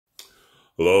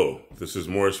Hello, this is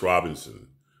Morris Robinson,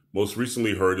 most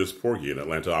recently heard as Porgy in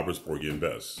Atlanta Opera's Porgy and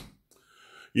Bess.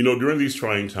 During these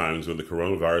trying times when the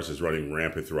coronavirus is running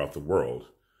rampant throughout the world,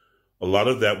 a lot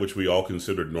of that which we all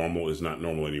considered normal is not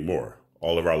normal anymore.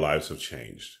 All of our lives have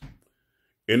changed.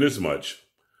 Inasmuch,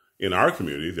 in our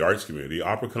community, the arts community,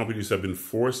 opera companies have been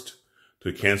forced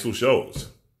to cancel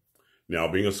shows. Now,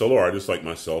 being a solo artist like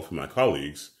myself and my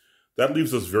colleagues, that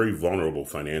leaves us very vulnerable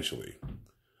financially.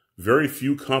 Very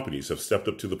few companies have stepped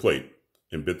up to the plate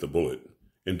and bit the bullet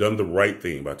and done the right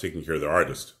thing by taking care of their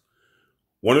artists.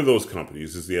 One of those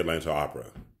companies is the Atlanta Opera.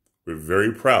 We're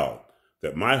very proud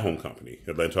that my home company,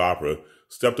 Atlanta Opera,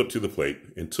 stepped up to the plate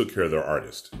and took care of their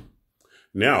artists.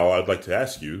 Now, I'd like to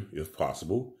ask you, if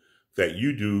possible, that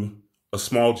you do a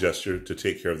small gesture to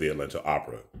take care of the Atlanta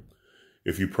Opera.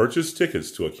 If you purchase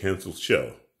tickets to a canceled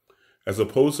show, as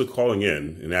opposed to calling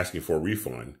in and asking for a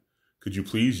refund, could you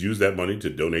please use that money to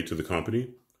donate to the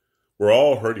company? We're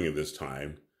all hurting at this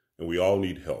time, and we all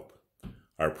need help.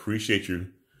 I appreciate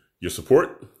your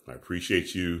support. I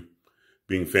appreciate you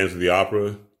being fans of the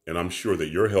opera, and I'm sure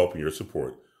that your help and your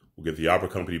support will get the opera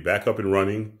company back up and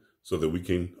running so that we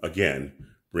can, again,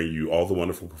 bring you all the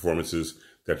wonderful performances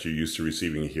that you're used to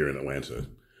receiving here in Atlanta.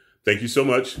 Thank you so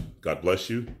much. God bless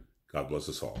you. God bless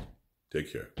us all.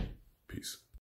 Take care. Peace.